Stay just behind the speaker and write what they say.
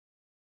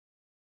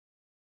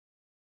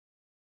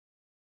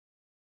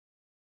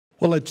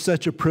Well, it's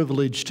such a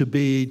privilege to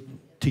be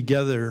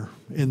together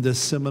in this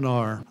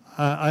seminar.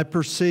 I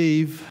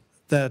perceive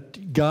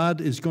that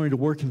God is going to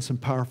work in some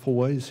powerful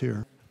ways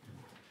here.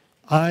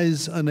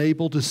 Eyes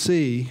unable to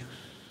see,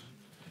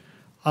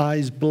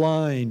 eyes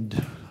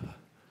blind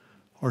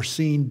or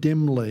seeing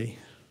dimly.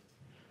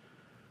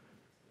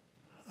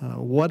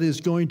 What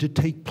is going to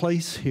take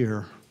place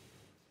here?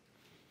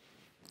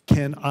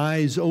 Can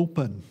eyes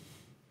open?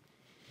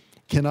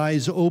 Can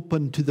eyes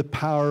open to the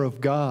power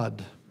of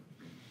God?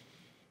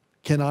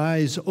 Can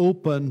eyes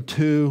open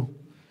to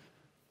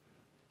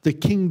the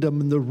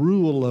kingdom and the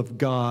rule of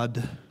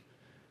God,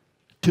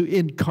 to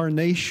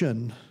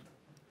incarnation,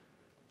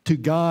 to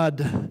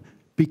God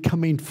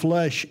becoming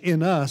flesh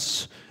in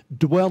us,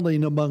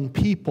 dwelling among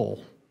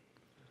people,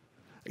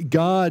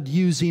 God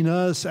using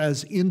us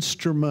as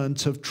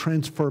instruments of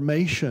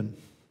transformation,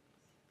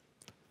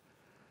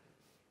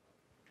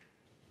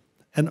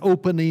 an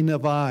opening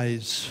of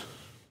eyes,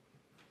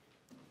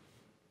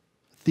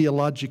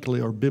 theologically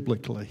or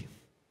biblically.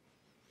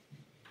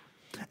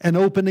 An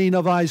opening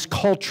of eyes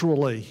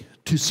culturally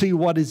to see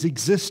what is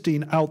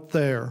existing out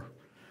there.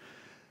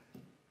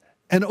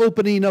 An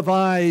opening of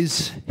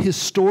eyes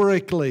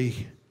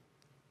historically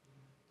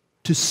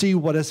to see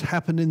what has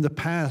happened in the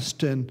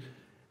past and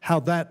how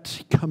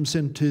that comes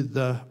into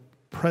the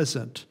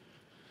present.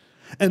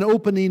 An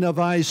opening of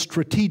eyes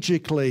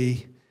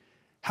strategically,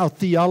 how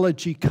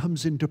theology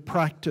comes into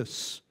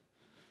practice.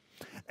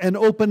 An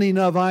opening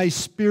of eyes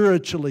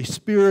spiritually,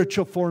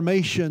 spiritual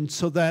formation,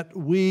 so that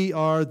we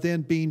are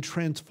then being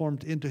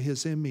transformed into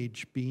His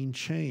image, being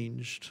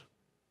changed.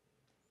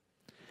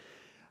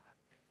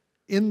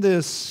 In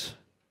this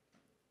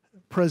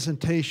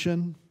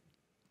presentation,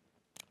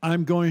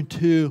 I'm going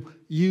to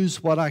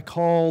use what I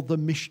call the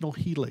missional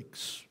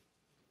helix.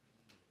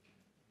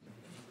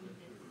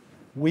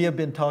 We have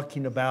been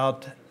talking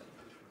about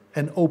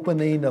an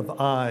opening of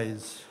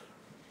eyes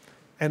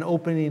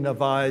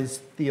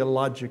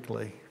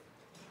theologically,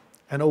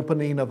 an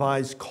opening of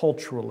eyes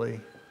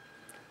culturally,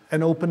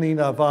 an opening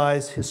of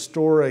eyes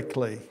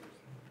historically,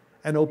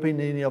 an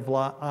opening of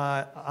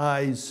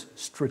eyes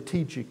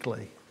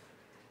strategically,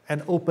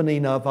 an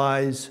opening of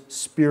eyes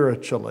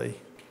spiritually.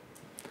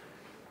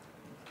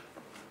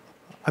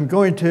 I'm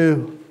going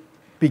to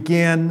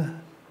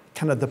begin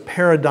kind of the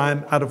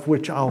paradigm out of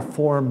which I'll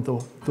form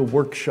the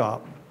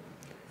workshop.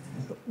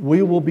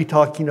 We will be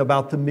talking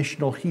about the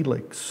missional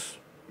helix.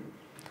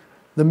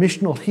 The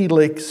missional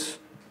helix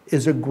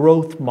is a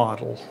growth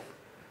model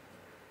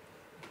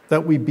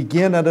that we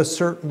begin at a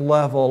certain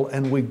level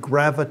and we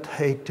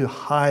gravitate to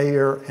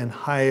higher and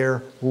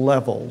higher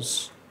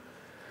levels.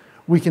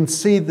 We can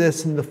see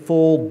this in the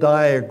full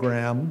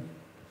diagram.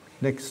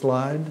 Next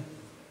slide.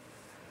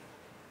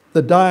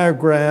 The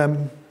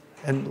diagram,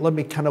 and let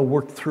me kind of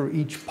work through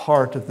each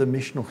part of the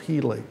missional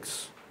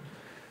helix.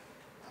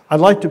 I'd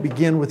like to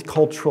begin with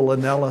cultural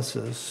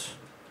analysis.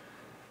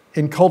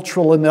 In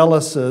cultural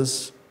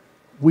analysis,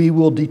 we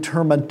will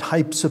determine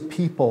types of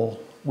people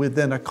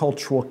within a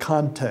cultural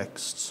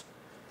context.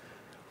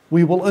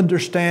 We will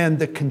understand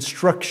the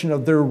construction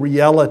of their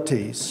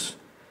realities,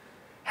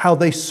 how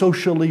they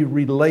socially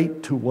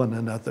relate to one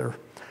another,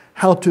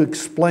 how to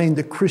explain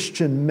the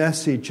Christian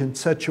message in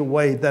such a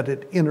way that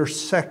it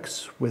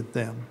intersects with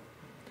them.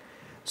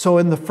 So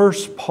in the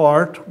first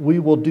part, we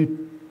will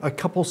do a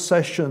couple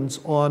sessions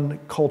on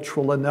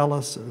cultural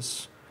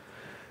analysis.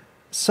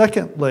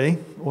 Secondly,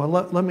 well,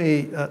 let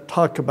me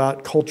talk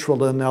about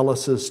cultural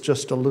analysis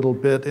just a little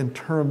bit in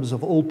terms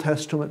of Old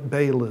Testament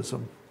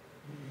Baalism,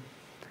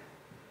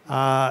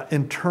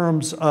 in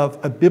terms of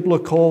a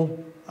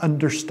biblical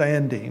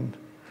understanding,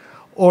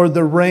 or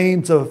the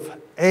reigns of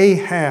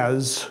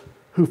Ahaz,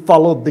 who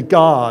followed the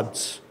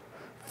gods,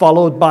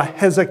 followed by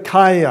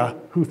Hezekiah,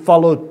 who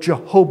followed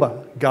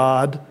Jehovah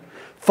God,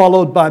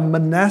 followed by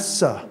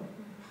Manasseh,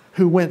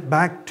 who went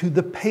back to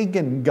the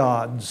pagan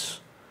gods.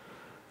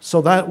 So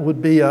that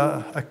would be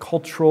a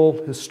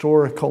cultural,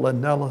 historical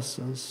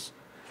analysis.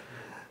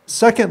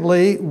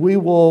 Secondly, we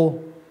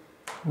will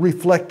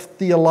reflect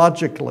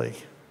theologically.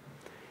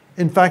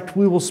 In fact,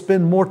 we will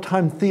spend more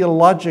time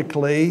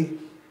theologically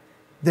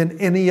than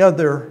any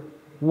other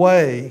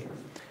way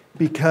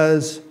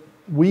because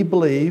we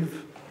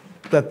believe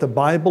that the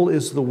Bible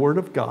is the Word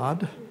of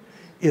God.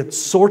 It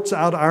sorts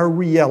out our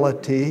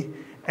reality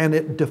and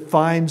it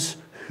defines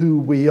who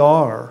we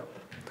are.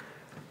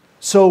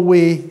 So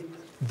we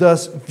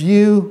thus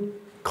view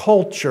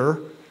culture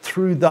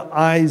through the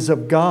eyes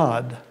of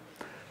God.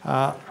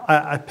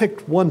 I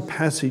picked one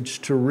passage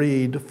to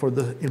read for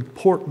the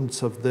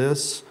importance of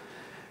this,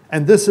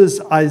 and this is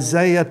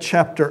Isaiah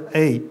chapter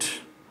 8,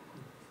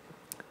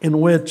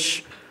 in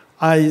which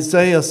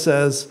Isaiah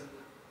says,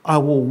 "I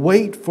will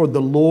wait for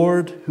the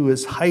Lord who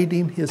is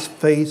hiding His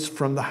face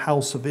from the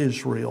house of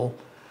Israel.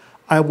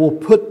 I will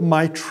put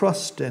my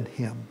trust in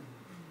Him."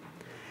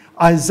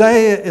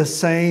 Isaiah is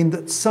saying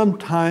that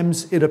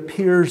sometimes it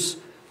appears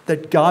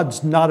that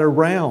God's not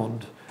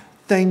around.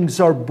 Things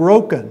are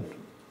broken.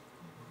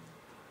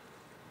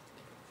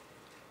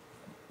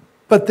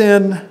 But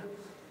then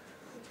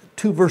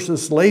 2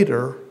 verses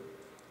later,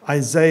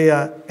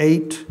 Isaiah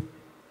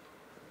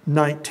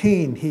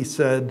 8:19, he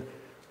said,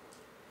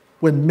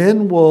 when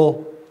men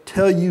will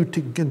tell you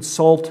to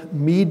consult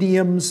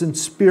mediums and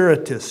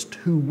spiritists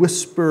who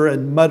whisper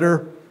and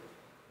mutter,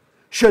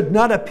 should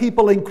not a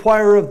people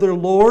inquire of their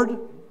Lord?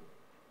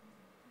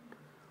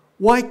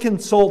 Why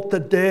consult the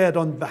dead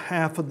on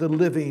behalf of the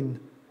living,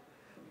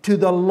 to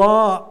the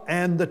law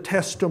and the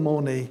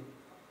testimony?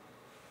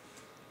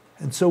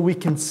 And so we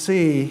can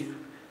see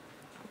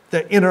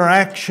the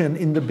interaction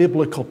in the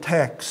biblical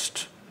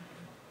text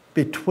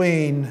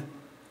between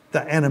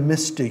the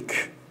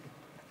animistic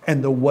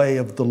and the way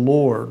of the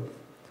Lord.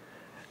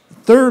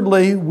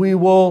 Thirdly, we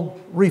will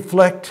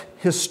reflect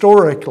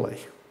historically.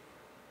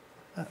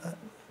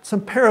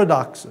 Some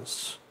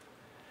paradoxes.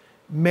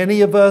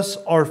 Many of us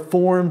are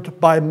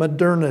formed by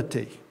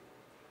modernity.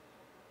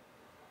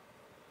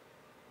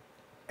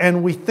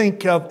 And we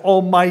think of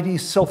almighty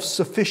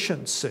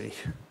self-sufficiency.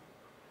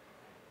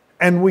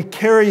 And we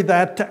carry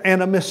that to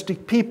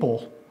animistic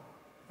people.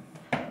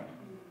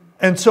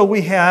 And so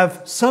we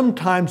have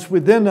sometimes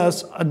within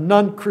us a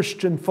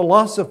non-Christian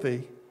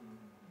philosophy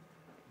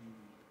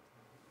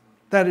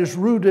that is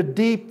rooted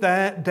deep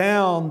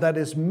down, that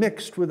is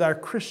mixed with our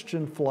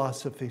Christian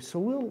philosophy. So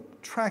we'll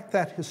track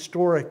that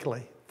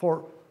historically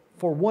for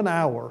 1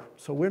 hour.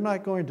 So we're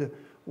not going to,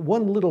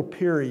 one little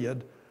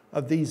period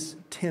of these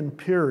 10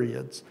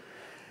 periods.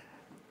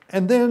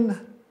 And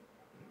then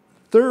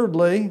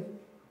thirdly,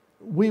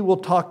 we will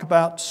talk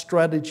about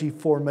strategy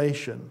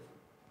formation.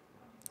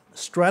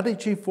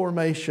 Strategy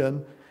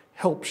formation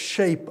helps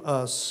shape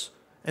us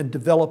and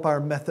develop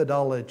our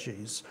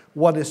methodologies.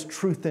 What is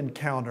truth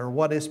encounter?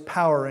 What is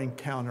power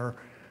encounter?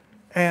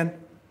 And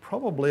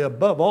probably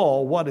above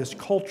all, what is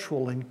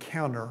cultural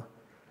encounter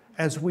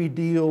as we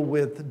deal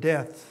with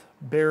death,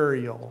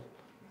 burial,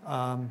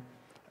 and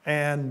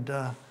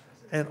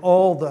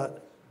all the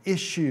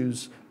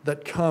issues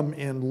that come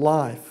in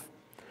life.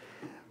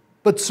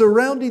 But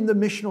surrounding the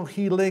missional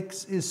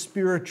helix is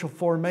spiritual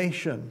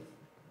formation.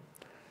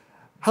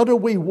 How do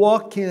we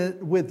walk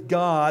with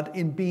God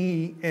and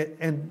be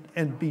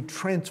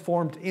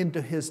transformed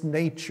into His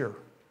nature?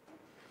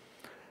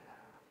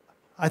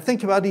 I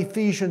think about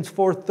Ephesians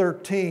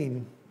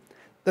 4:13,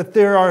 that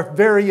there are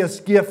various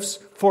gifts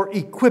for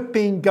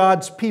equipping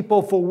God's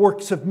people for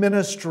works of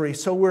ministry,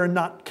 so we're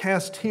not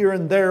cast here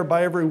and there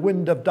by every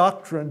wind of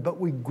doctrine,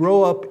 but we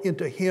grow up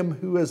into Him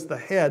who is the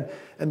head,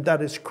 and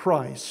that is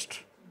Christ.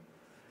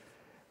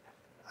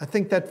 I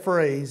think that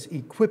phrase,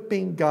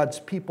 equipping God's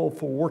people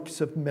for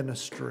works of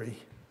ministry,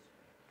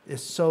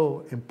 is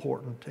so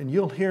important. And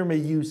you'll hear me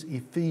use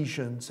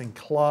Ephesians and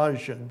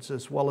Colossians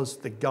as well as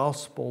the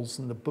Gospels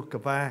and the book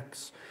of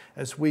Acts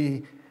as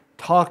we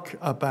talk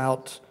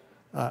about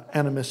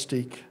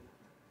animistic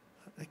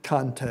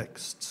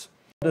contexts.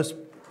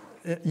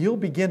 You'll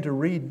begin to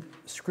read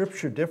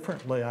Scripture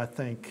differently, I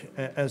think,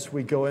 as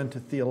we go into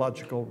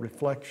theological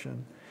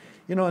reflection.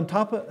 You know, in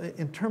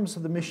terms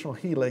of the missional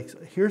helix,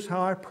 here's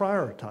how I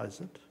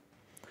prioritize it.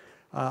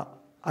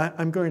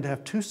 I'm going to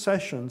have 2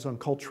 sessions on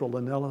cultural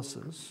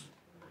analysis,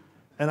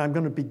 and I'm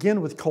going to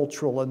begin with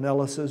cultural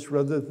analysis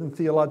rather than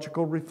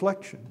theological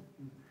reflection.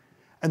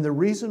 And the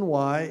reason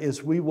why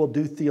is we will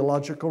do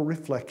theological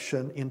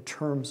reflection in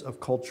terms of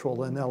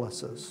cultural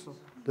analysis.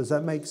 Does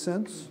that make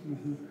sense?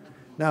 Mm-hmm.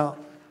 Now,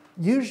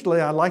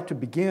 usually I like to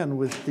begin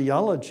with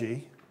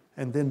theology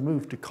and then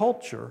move to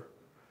culture,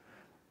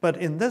 but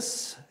in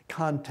this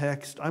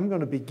context, I'm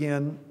going to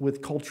begin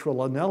with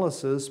cultural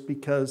analysis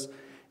because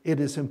it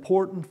is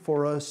important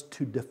for us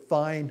to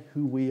define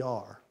who we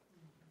are.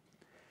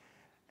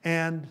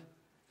 And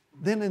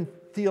then in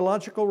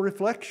theological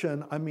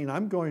reflection,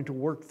 I'm going to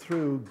work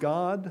through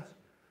God,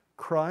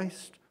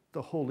 Christ,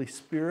 the Holy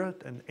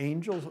Spirit, and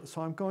angels.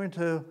 So I'm going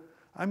to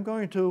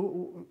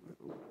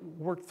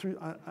work through,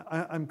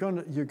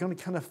 you're going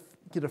to kind of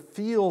get a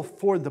feel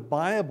for the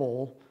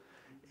Bible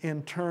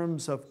in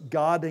terms of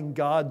God and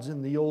gods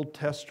in the Old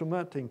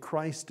Testament, and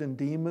Christ and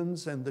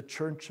demons, and the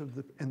church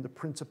and the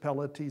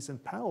principalities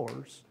and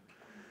powers.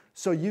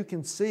 So you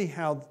can see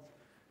how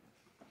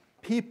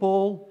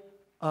people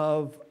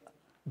of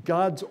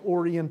God's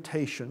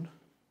orientation,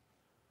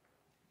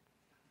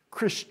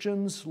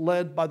 Christians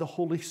led by the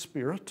Holy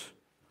Spirit,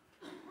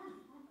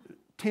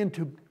 tend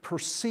to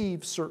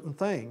perceive certain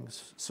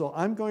things. So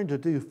I'm going to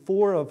do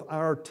 4 of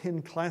our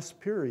 10 class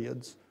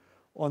periods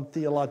on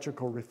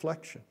theological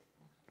reflection.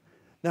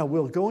 Now,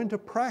 we'll go into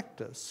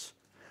practice.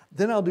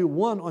 Then I'll do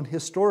 1 on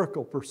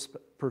historical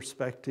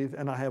perspective,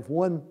 and I have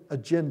 1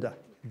 agenda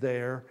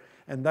there,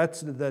 and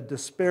that's the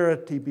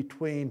disparity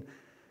between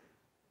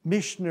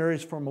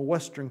missionaries from a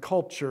Western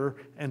culture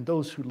and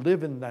those who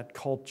live in that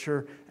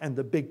culture and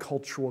the big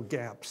cultural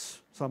gaps.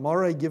 So I'm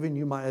already giving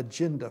you my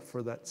agenda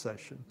for that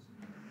session.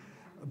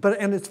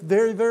 And it's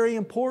very, very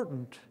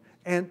important.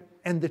 And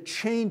the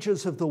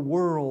changes of the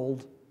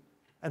world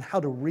and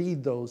how to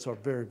read those are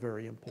very,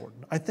 very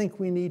important. I think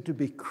we need to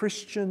be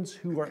Christians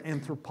who are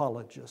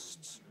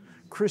anthropologists,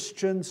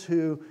 Christians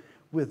who,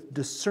 with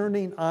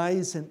discerning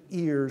eyes and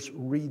ears,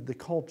 read the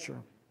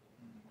culture.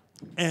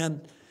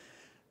 And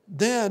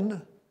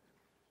then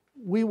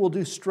we will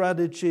do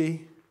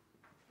strategy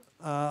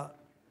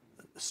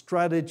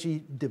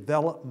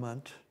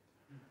development.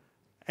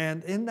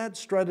 And in that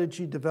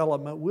strategy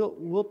development,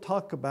 we'll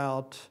talk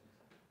about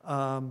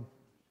a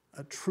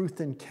truth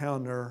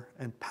encounter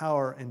and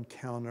power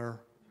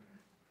encounter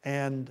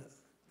and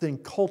then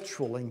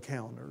cultural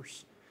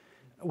encounters.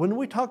 When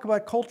we talk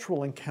about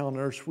cultural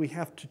encounters, we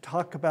have to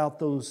talk about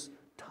those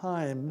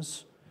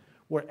times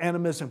where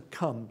animism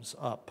comes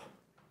up.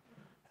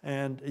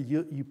 And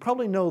you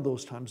probably know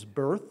those times: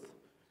 birth,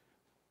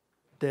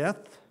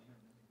 death,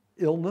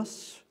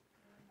 illness.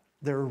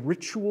 There are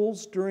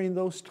rituals during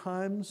those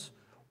times.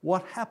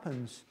 What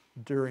happens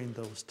during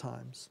those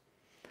times?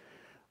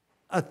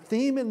 A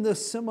theme in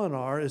this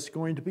seminar is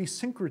going to be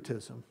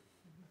syncretism.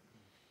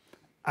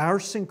 Our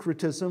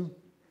syncretism.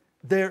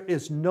 There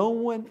is no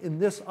one in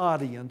this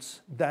audience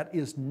that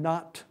is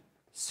not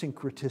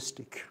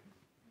syncretistic.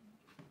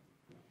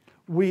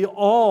 We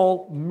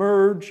all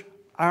merge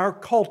our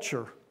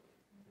culture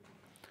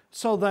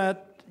so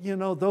that,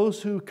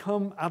 those who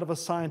come out of a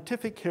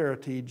scientific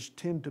heritage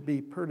tend to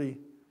be pretty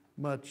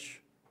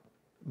much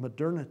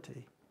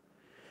modernity.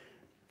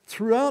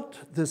 Throughout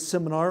this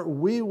seminar,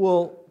 we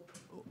will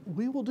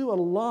do a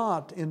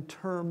lot in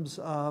terms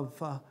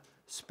of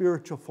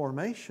spiritual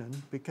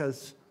formation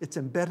because it's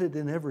embedded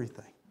in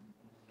everything.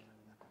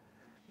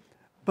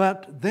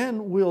 But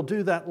then we'll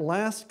do that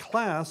last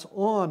class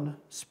on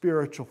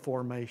spiritual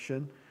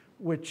formation,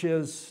 which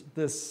is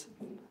this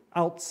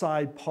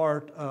outside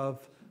part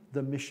of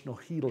the missional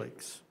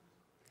helix.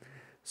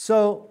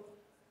 So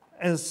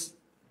as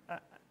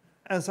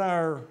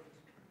our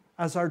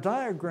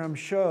diagram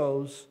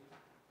shows,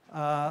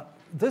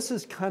 this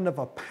is kind of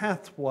a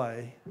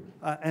pathway,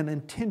 an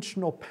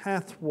intentional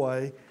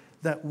pathway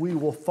that we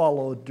will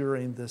follow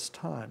during this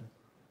time.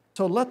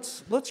 So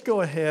let's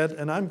go ahead,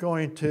 and I'm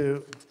going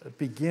to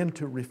begin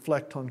to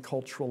reflect on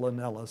cultural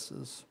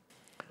analysis.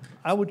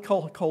 I would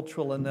call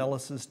cultural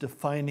analysis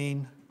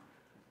defining,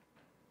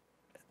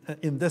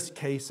 in this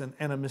case, an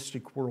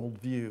animistic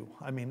worldview.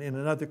 I mean, in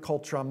another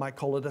culture, I might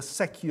call it a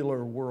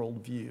secular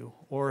worldview.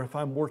 Or if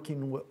I'm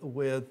working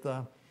with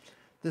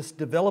this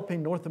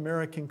developing North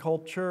American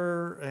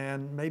culture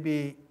and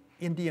maybe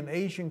Indian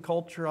Asian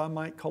culture, I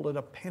might call it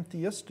a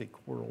pantheistic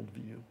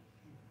worldview.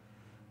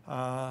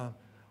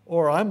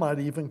 Or I might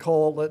even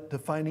call it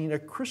defining a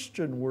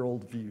Christian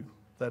worldview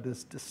that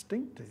is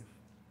distinctive.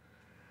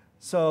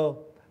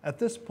 So at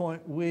this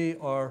point, we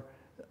are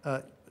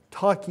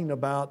talking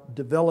about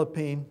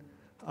developing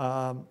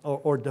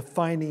or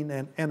defining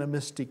an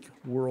animistic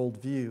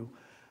worldview.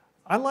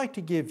 I'd like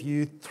to give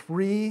you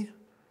 3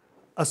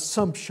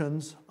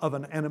 assumptions of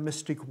an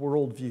animistic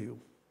worldview.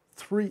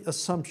 3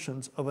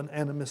 assumptions of an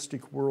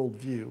animistic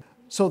worldview.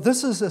 So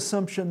this is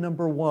assumption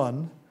number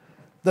 1,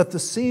 that the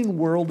seen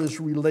world is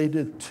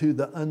related to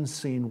the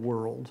unseen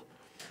world.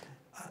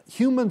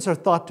 Humans are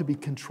thought to be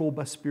controlled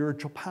by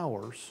spiritual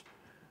powers.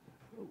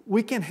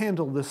 We can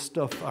handle this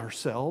stuff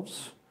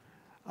ourselves.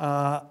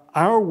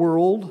 Our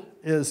world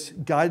is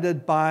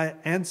guided by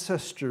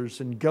ancestors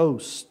and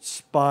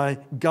ghosts, by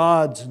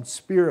gods and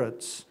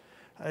spirits.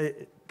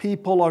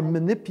 People are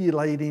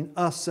manipulating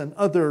us and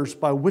others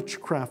by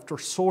witchcraft or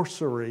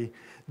sorcery.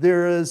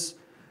 There is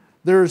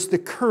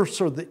the curse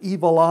or the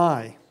evil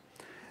eye.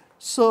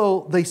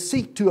 So they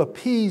seek to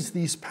appease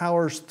these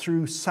powers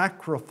through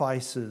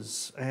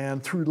sacrifices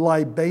and through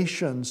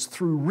libations,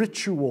 through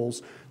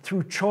rituals,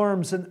 through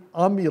charms and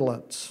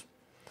amulets.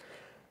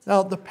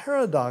 Now, the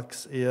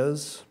paradox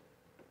is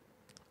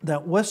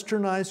that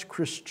westernized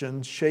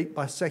Christians shaped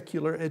by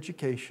secular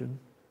education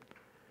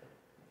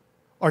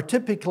are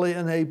typically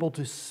unable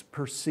to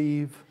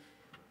perceive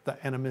the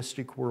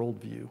animistic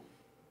worldview.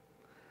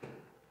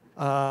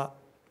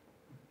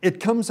 It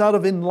comes out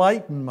of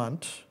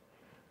enlightenment,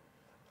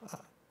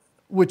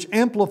 which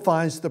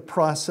amplifies the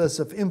process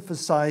of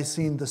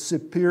emphasizing the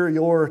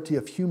superiority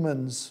of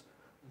humans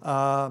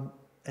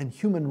and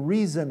human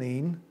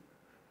reasoning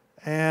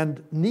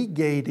and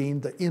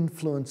negating the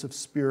influence of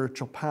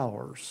spiritual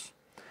powers.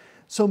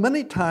 So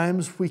many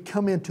times we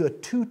come into a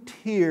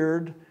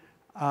two-tiered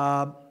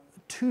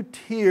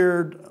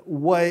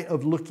way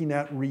of looking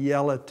at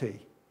reality.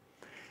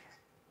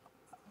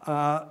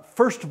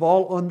 First of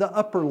all, on the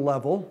upper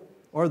level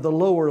or the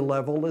lower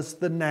level is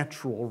the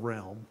natural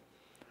realm.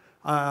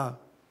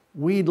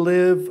 We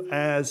live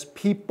as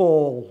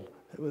people,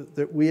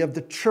 we have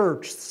the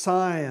church,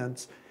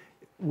 science.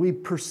 We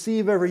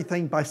perceive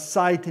everything by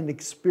sight and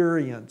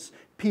experience.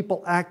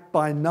 People act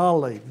by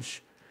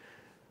knowledge.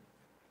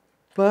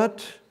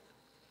 But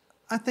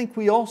I think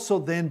we also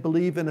then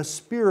believe in a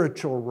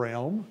spiritual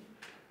realm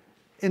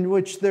in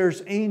which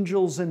there's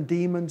angels and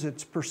demons.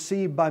 It's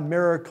perceived by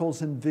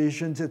miracles and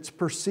visions. It's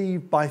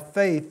perceived by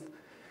faith.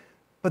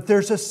 But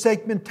there's a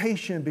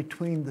segmentation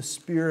between the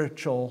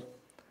spiritual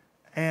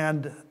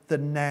and the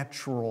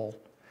natural.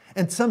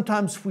 And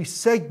sometimes we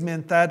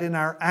segment that in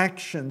our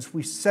actions.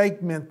 We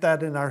segment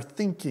that in our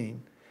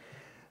thinking.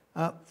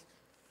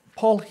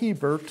 Paul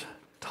Hebert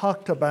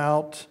talked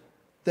about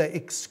the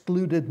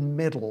excluded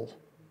middle.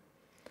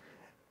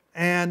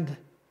 And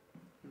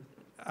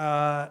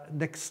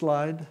Next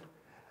slide.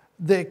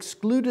 The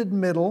excluded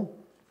middle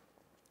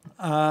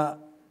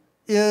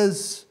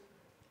is,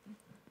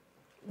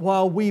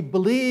 while we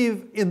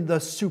believe in the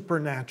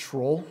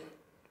supernatural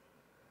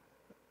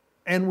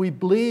and we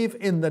believe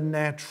in the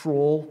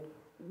natural,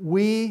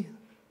 we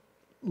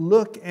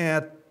look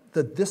at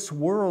this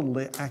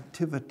worldly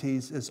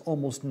activities as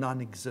almost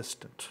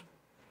non-existent.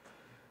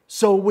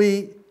 So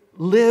we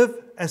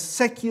live as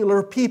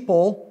secular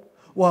people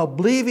while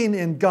believing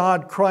in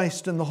God,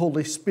 Christ, and the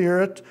Holy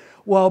Spirit,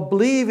 while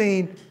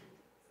believing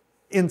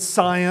in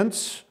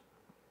science,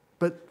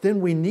 but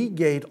then we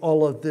negate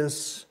all of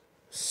this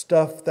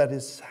stuff that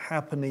is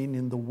happening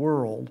in the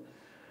world.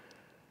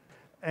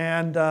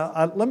 And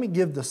let me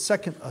give the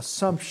second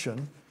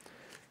assumption,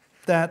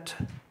 that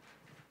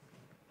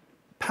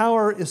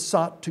power is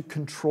sought to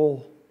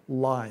control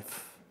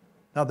life.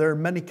 Now, there are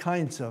many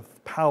kinds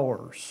of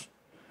powers.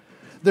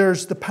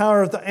 There's the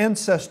power of the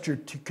ancestor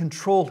to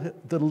control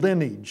the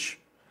lineage.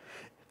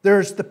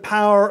 There's the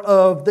power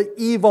of the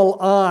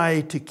evil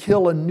eye to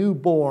kill a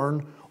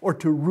newborn or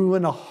to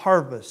ruin a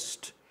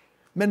harvest,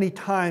 many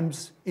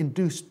times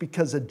induced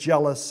because of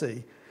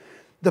jealousy.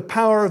 The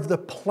power of the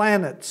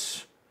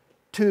planets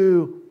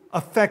to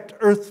affect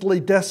earthly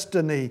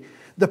destiny.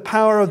 The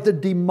power of the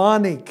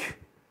demonic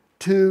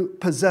to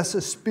possess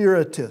a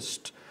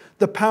spiritist.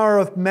 The power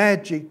of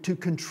magic to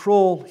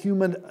control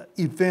human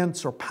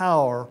events or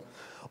power.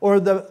 Or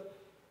the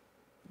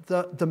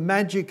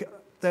magic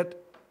that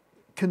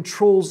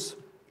controls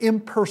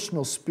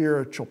impersonal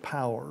spiritual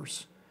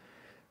powers.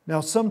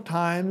 Now,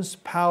 sometimes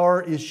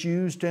power is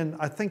used in,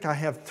 I think I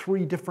have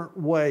 3 different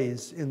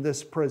ways in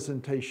this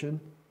presentation.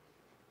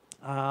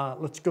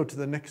 Let's go to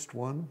the next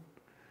one.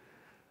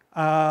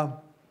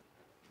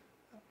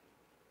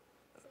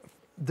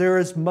 There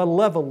is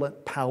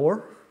malevolent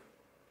power.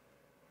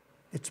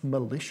 It's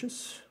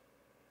malicious.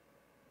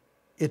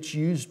 It's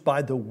used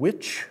by the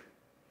witch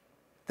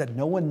that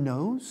no one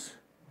knows.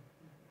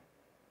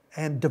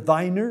 And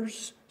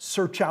diviners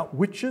search out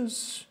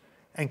witches,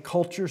 and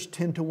cultures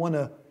tend to want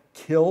to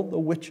kill the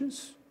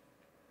witches.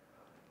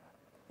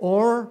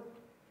 Or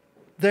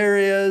there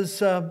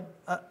is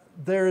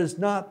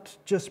not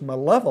just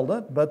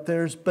malevolent, but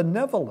there's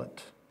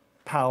benevolent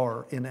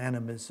power in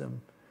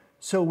animism.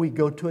 So we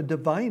go to a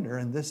diviner,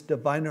 and this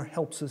diviner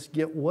helps us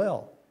get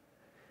well.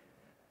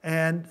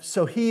 And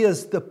so he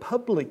is the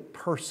public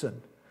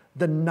person,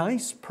 the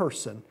nice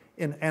person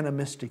in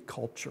animistic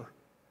culture.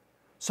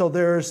 So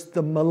there's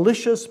the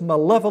malicious,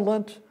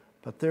 malevolent,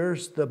 but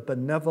there's the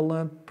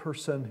benevolent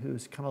person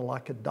who's kind of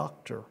like a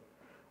doctor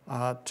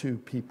to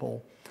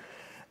people.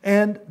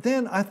 And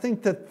then I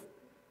think that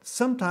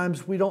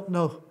sometimes we don't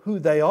know who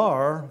they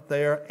are.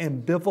 They're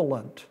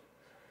ambivalent.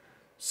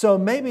 So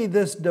maybe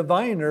this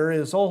diviner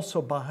is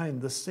also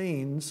behind the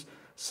scenes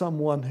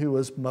someone who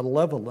is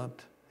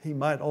malevolent. He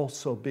might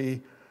also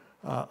be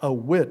a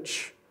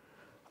witch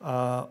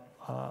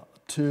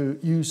to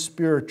use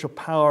spiritual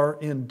power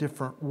in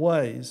different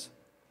ways.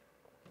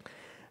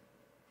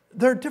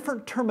 There are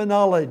different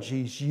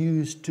terminologies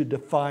used to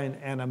define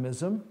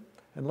animism.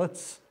 And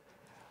let's,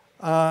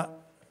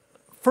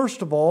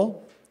 first of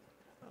all,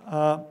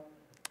 let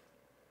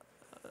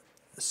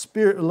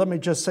me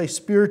just say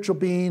spiritual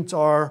beings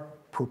are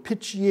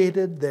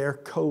propitiated, they're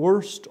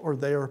coerced, or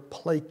they are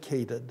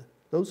placated.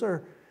 Those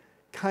are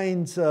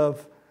kinds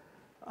of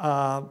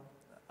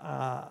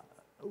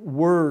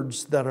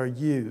words that are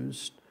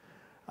used.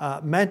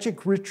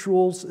 Magic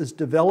rituals is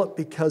developed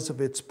because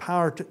of its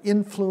power to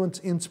influence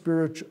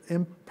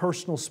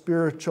impersonal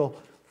spiritual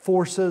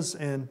forces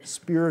and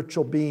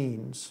spiritual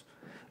beings.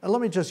 And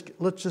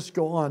let's just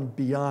go on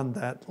beyond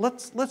that.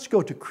 Let's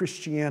go to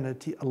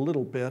Christianity a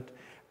little bit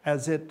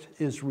as it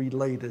is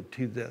related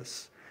to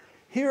this.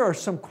 Here are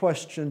some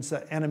questions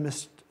that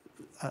animists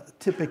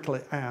typically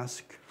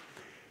ask.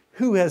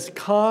 Who has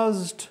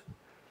caused...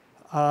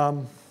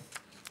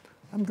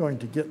 I'm going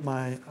to get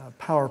my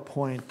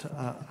PowerPoint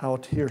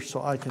out here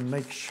so I can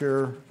make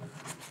sure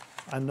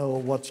I know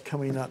what's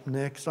coming up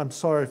next. I'm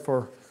sorry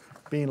for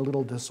being a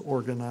little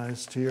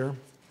disorganized here.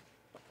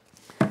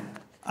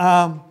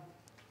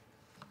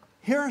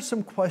 Here are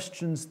some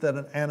questions that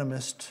an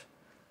animist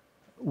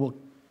will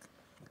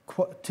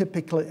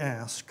typically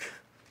ask.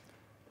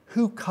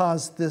 Who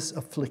caused this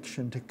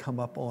affliction to come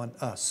upon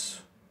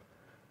us?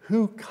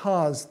 Who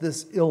caused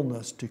this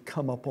illness to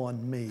come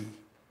upon me?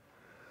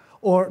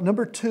 Or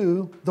number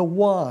 2, the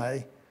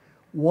why.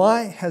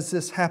 Why has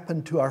this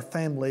happened to our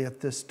family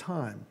at this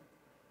time?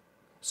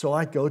 So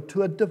I go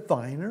to a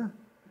diviner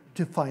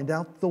to find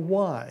out the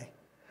why.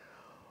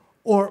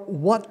 Or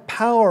what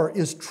power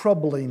is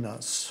troubling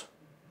us?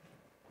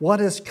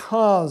 What has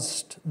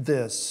caused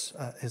this?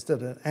 Is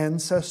it an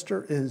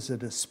ancestor? Is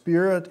it a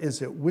spirit?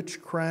 Is it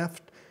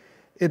witchcraft?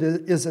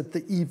 Is it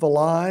the evil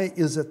eye?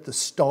 Is it the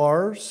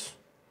stars?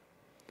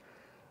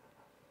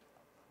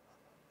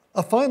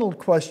 A final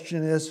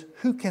question is,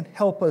 who can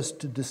help us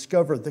to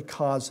discover the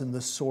cause and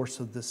the source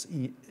of this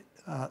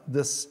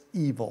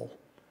evil?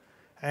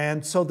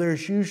 And so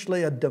there's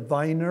usually a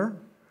diviner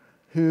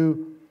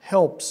who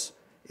helps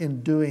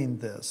in doing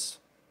this.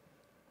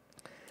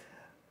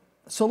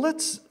 So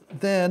let's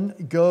then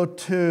go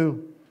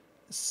to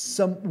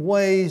some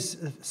ways,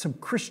 some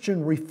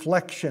Christian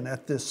reflection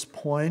at this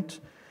point.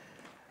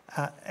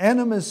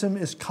 Animism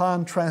is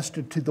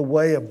contrasted to the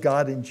way of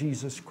God in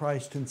Jesus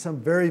Christ in some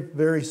very,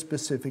 very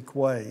specific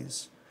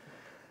ways.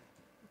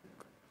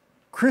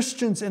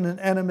 Christians in an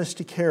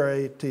animistic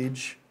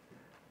heritage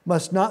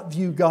must not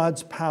view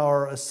God's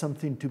power as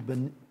something to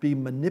be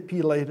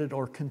manipulated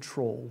or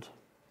controlled.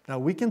 Now,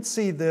 we can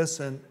see this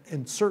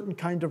in certain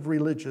kind of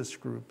religious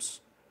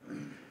groups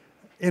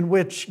in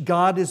which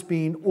God is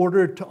being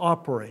ordered to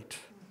operate.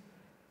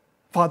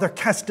 Father,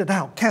 cast it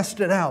out, cast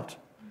it out.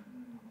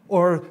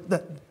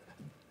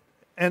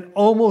 And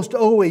almost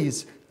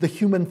always the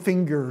human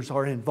fingers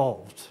are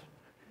involved,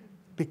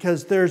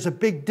 because there's a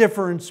big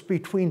difference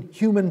between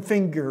human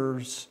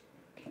fingers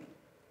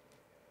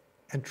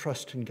and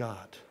trust in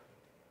God.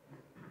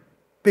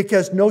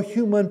 Because no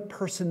human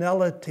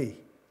personality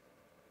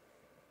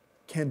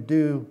can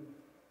do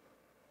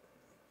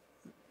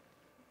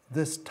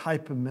this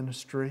type of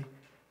ministry.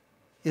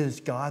 It is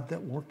God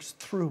that works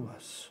through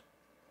us.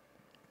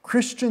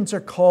 Christians are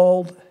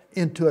called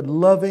into a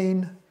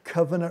loving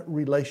covenant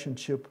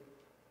relationship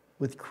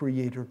with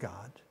Creator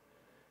God.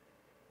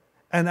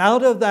 And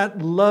out of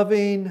that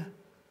loving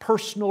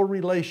personal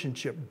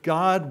relationship,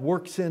 God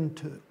works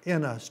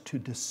in us to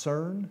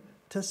discern,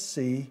 to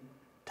see,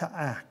 to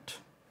act.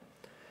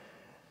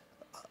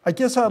 I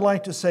guess I'd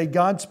like to say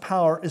God's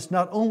power is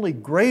not only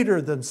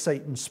greater than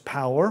Satan's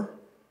power,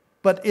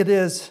 but it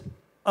is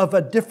of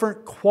a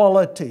different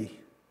quality.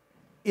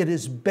 It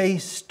is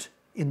based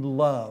in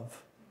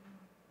love.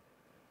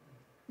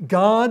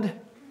 God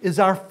is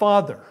our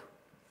Father.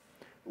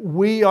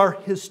 We are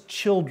His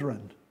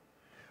children.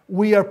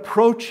 We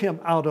approach Him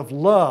out of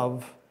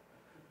love.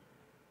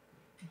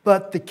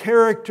 But the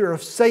character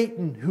of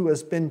Satan, who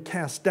has been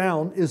cast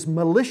down, is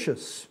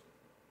malicious.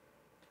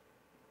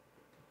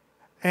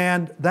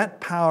 And that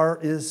power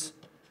is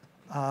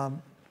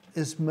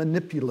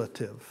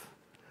manipulative.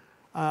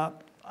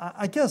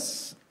 I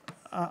guess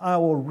I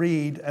will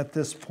read at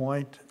this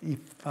point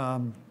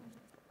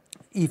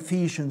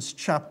Ephesians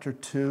chapter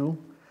 2.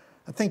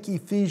 I think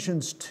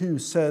Ephesians 2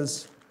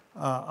 says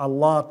a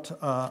lot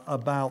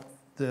about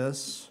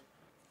this.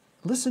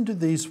 Listen to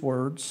these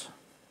words.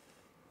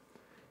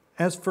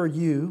 As for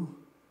you,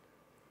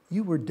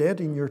 you were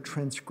dead in your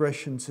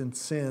transgressions and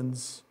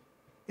sins,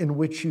 in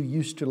which you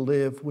used to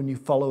live when you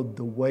followed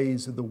the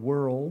ways of the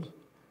world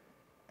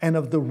and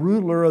of the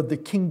ruler of the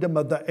kingdom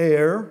of the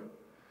air,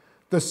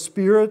 the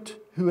Spirit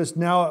who is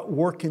now at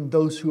work in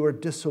those who are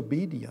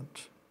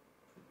disobedient.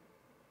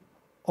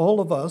 All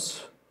of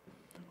us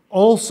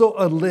also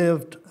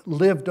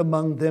lived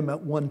among them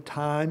at one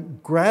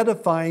time,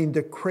 gratifying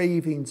the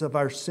cravings of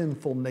our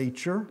sinful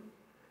nature,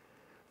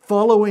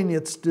 following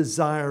its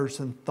desires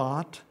and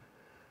thought.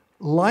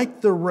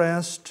 Like the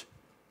rest,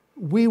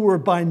 we were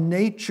by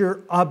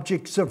nature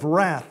objects of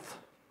wrath.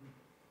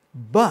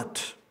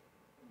 But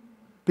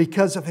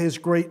because of His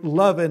great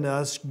love in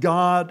us,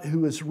 God,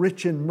 who is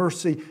rich in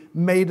mercy,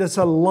 made us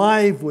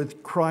alive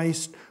with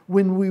Christ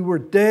when we were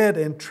dead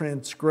in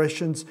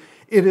transgressions.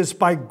 It is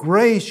by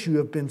grace you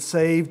have been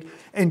saved,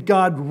 and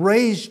God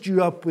raised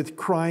you up with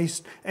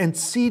Christ and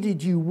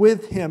seated you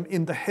with Him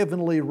in the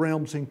heavenly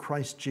realms in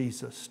Christ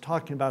Jesus.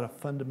 Talking about a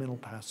fundamental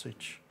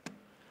passage.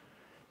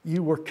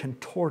 You were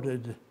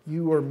contorted.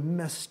 You were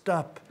messed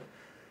up.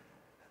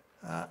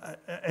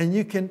 And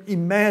you can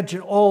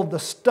imagine all the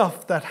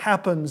stuff that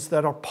happens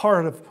that are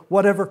part of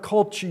whatever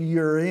culture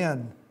you're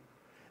in.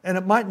 And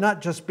it might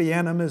not just be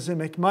animism,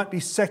 it might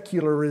be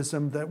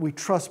secularism that we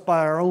trust by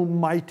our own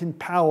might and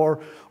power,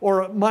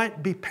 or it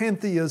might be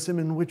pantheism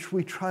in which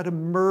we try to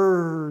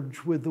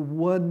merge with the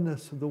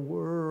oneness of the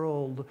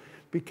world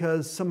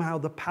because somehow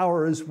the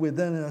power is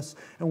within us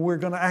and we're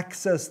going to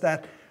access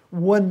that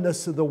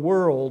oneness of the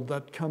world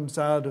that comes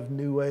out of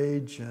New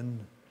Age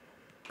and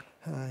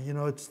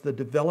it's the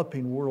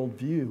developing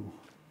worldview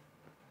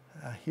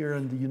here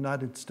in the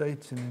United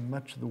States and in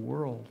much of the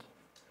world.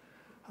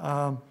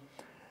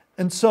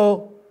 And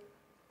so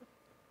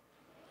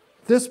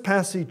this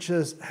passage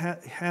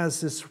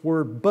has this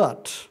word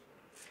but.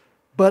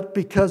 But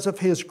because of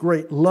His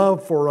great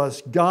love for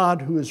us,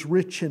 God, who is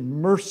rich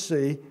in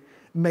mercy,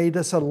 made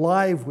us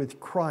alive with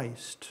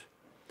Christ.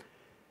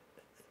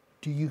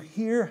 Do you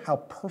hear how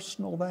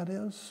personal that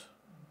is?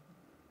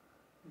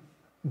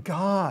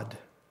 God,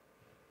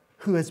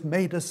 who has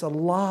made us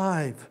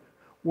alive,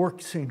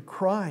 works in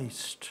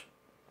Christ.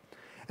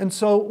 And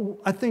so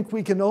I think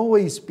we can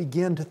always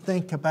begin to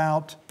think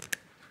about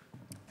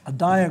a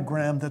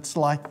diagram that's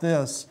like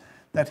this,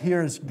 that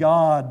here's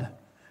God,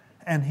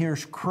 and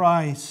here's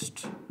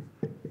Christ,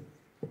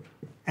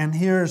 and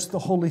here's the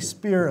Holy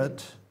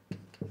Spirit.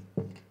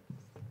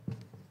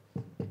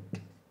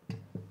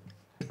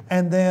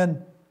 And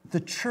then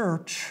the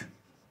church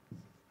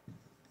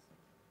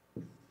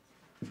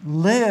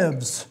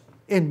lives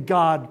in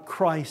God,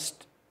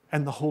 Christ,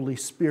 and the Holy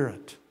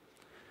Spirit.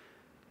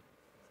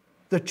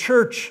 The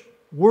church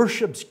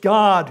worships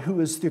God, who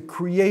is the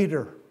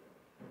Creator.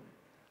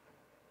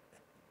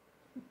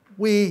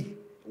 We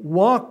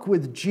walk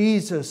with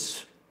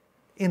Jesus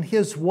in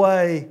His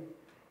way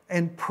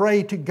and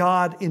pray to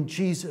God in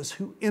Jesus,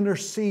 who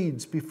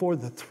intercedes before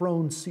the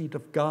throne seat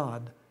of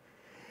God.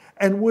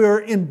 And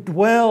we're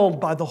indwelled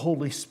by the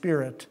Holy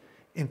Spirit.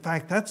 In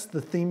fact, that's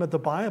the theme of the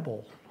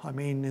Bible. I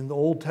mean, in the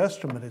Old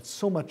Testament, it's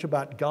so much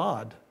about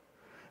God.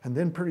 And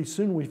then pretty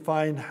soon we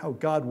find how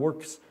God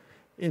works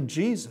in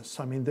Jesus.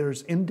 I mean,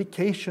 there's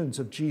indications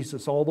of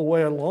Jesus all the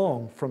way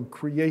along from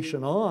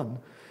creation on.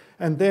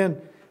 And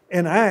then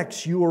in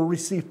Acts, you will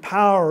receive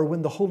power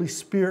when the Holy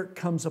Spirit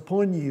comes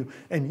upon you,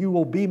 and you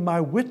will be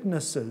my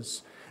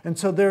witnesses. And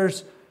so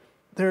there's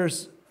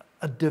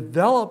a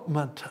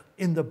development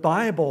in the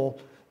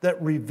Bible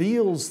that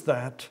reveals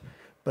that.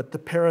 But the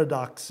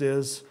paradox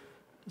is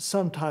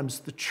sometimes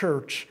the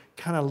church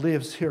kind of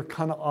lives here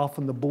kind of off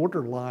on the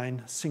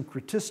borderline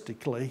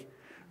syncretistically,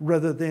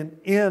 rather than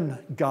in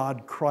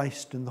God,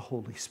 Christ, and the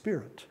Holy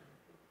Spirit.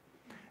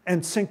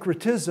 And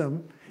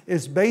syncretism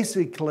is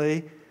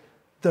basically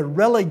the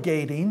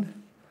relegating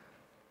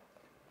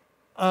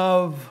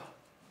of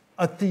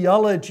a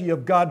theology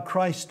of God,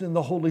 Christ, and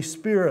the Holy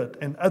Spirit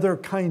and other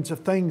kinds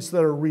of things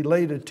that are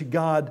related to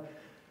God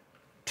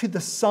to the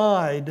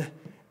side,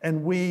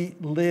 and we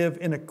live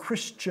in a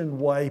Christian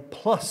way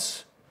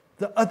plus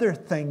the other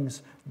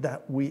things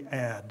that we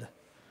add.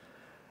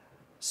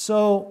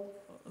 So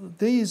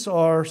these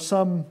are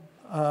some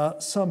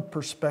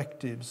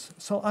perspectives.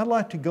 So I'd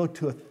like to go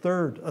to a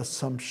third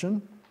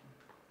assumption,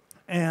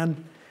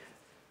 and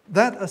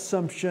that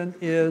assumption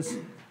is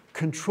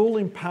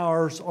controlling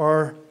powers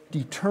are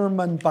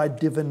determined by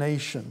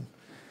divination,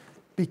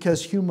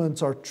 because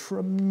humans are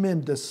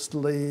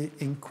tremendously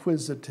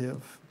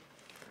inquisitive.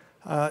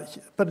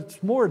 But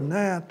it's more than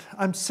that.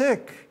 I'm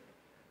sick.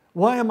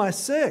 Why am I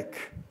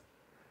sick?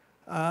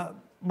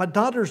 My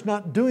daughter's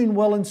not doing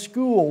well in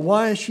school.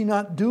 Why is she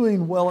not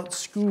doing well at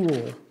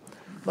school?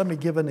 Let me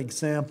give an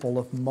example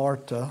of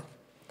Marta,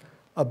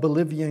 a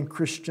Bolivian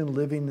Christian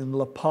living in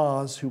La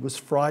Paz who was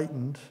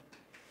frightened.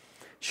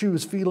 She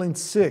was feeling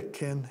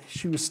sick and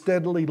she was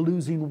steadily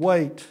losing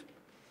weight.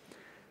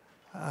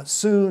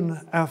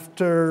 Soon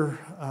after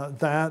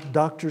that,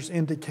 doctors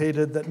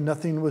indicated that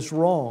nothing was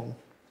wrong.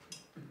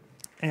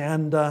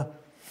 And a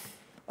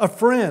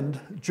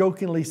friend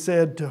jokingly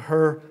said to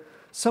her,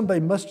 "Somebody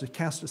must have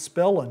cast a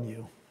spell on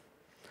you."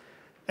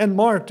 And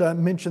Marta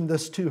mentioned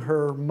this to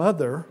her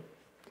mother,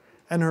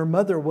 and her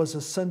mother was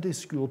a Sunday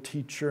school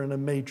teacher in a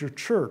major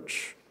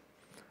church.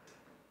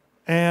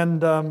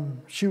 And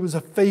she was a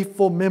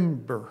faithful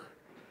member.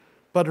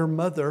 But her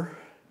mother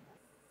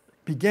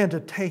began to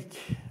take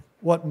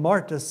what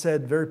Marta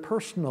said very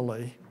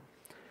personally,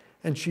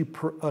 and she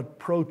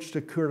approached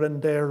a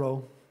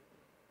curandero,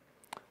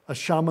 a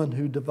shaman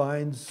who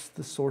divines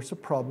the source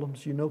of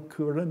problems. You know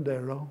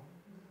curandero.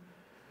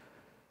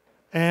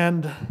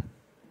 And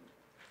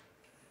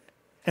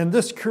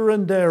this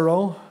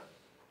curandero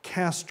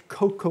cast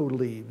cocoa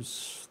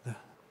leaves.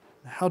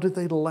 How did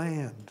they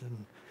land?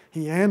 And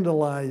he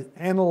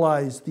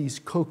analyzed these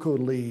cocoa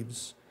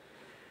leaves.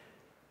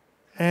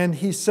 And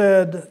he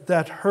said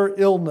that her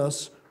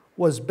illness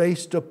was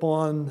based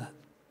upon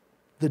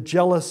the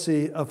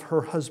jealousy of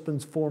her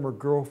husband's former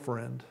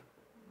girlfriend.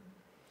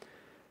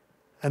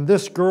 And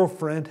this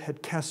girlfriend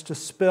had cast a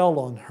spell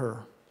on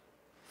her.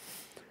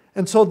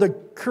 And so the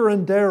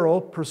curandero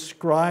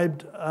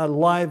prescribed a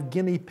live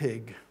guinea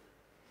pig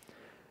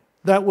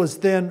that was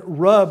then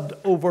rubbed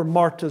over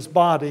Marta's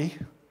body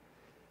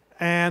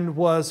and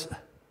was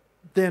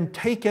then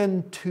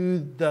taken to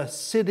the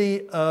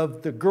city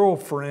of the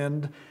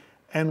girlfriend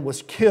and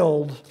was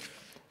killed,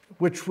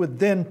 which would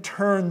then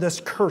turn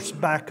this curse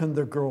back on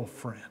the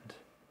girlfriend.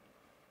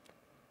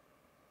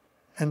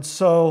 And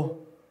so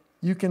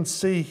you can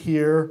see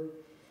here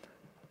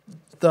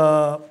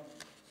the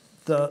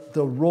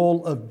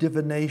role of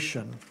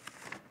divination.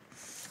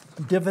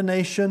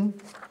 Divination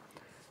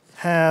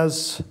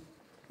is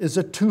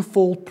a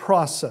twofold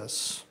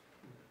process,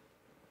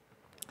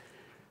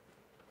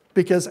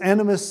 because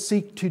animists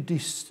seek to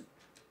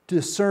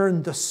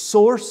discern the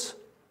source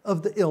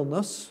of the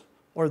illness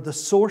or the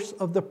source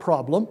of the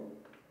problem.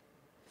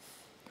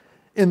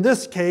 In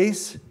this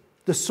case,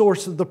 the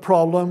source of the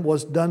problem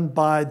was done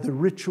by the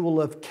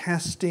ritual of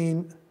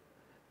casting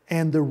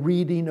and the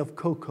reading of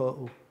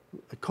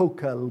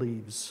coca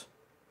leaves.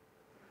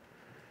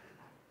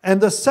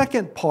 And the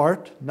second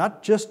part,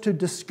 not just to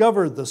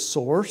discover the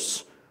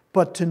source,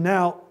 but to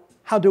now,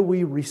 how do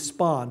we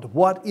respond?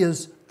 What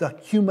is the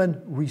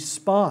human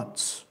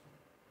response?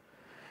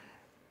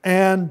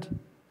 And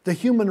the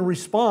human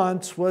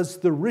response was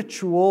the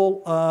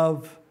ritual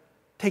of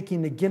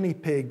taking a guinea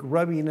pig,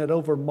 rubbing it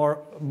over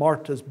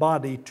Marta's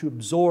body to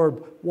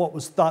absorb what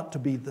was thought to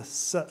be the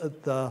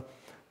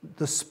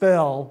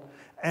spell,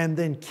 and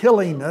then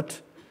killing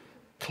it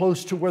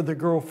close to where the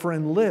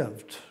girlfriend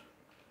lived.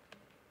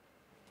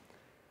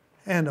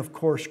 And of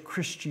course,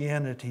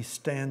 Christianity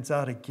stands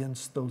out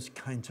against those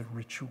kinds of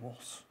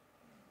rituals.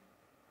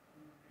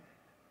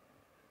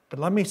 But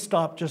let me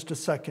stop just a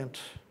second.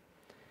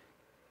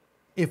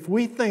 If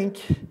we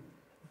think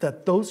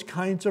that those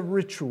kinds of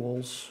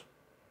rituals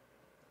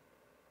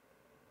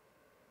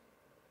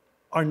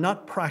are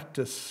not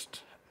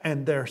practiced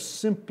and they're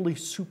simply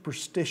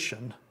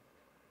superstition,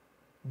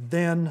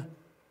 then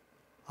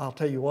I'll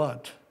tell you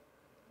what,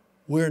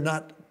 we're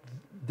not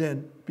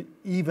then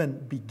even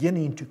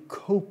beginning to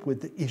cope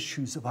with the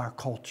issues of our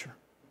culture.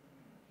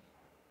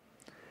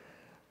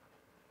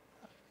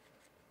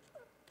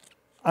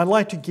 I'd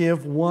like to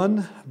give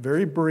one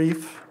very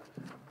brief,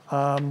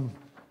 let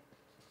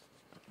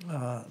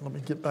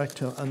me get back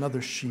to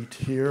another sheet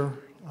here.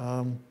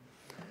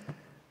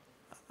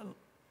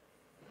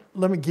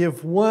 Let me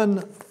give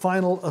one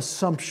final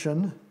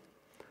assumption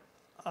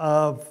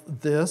of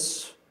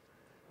this.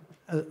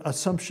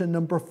 Assumption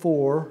number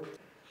 4,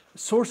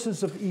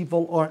 sources of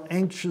evil are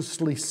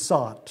anxiously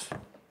sought.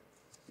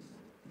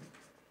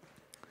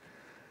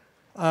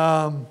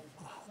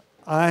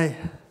 I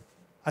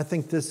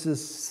think this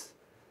is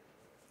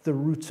the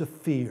roots of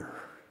fear.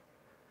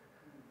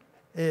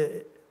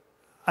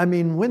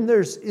 When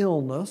there's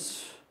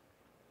illness,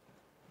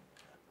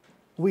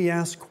 we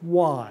ask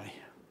why.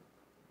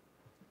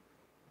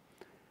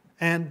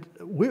 And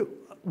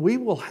we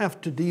will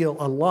have to deal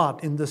a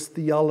lot in this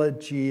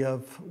theology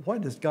of why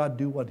does God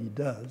do what He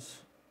does?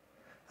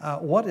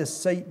 What is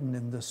Satan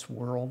in this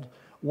world?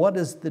 What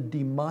is the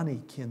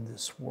demonic in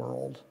this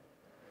world?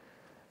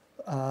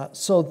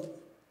 So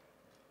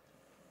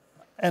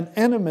an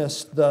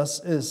animist, thus,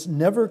 is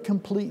never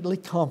completely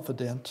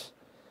confident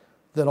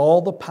that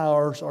all the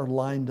powers are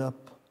lined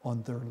up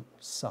on their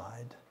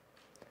side.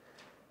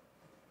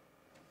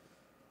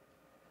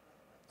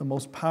 The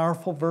most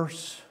powerful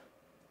verse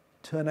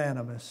to an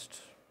animist,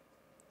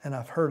 and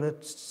I've heard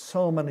it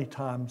so many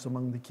times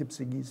among the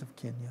Kipsigis of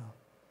Kenya,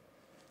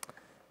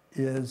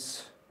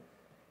 is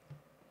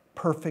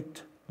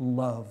perfect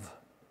love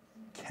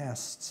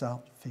casts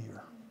out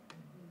fear.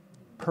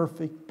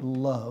 Perfect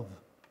love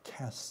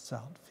casts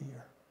out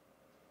fear.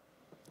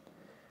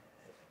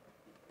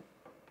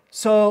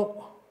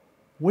 So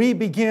we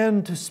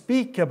begin to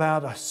speak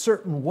about a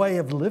certain way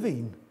of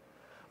living,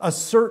 a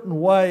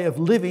certain way of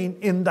living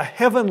in the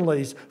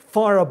heavenlies,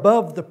 far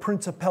above the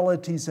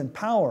principalities and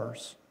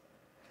powers.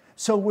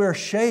 So we're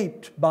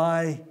shaped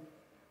by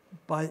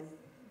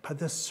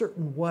this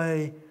certain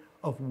way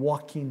of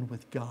walking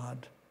with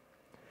God.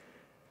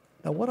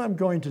 Now, what I'm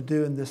going to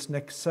do in this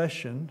next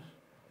session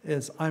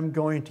is I'm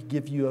going to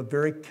give you a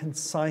very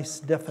concise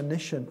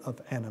definition of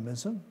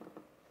animism.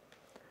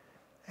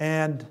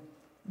 And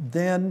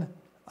then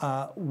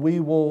we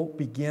will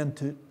begin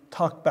to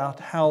talk about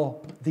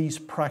how these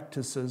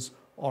practices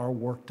are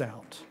worked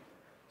out.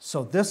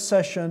 So this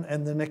session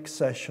and the next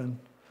session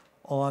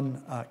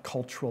on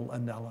cultural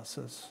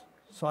analysis.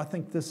 So I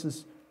think this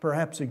is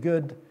perhaps a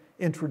good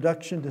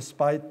introduction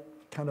despite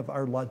kind of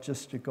our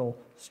logistical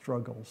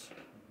struggles.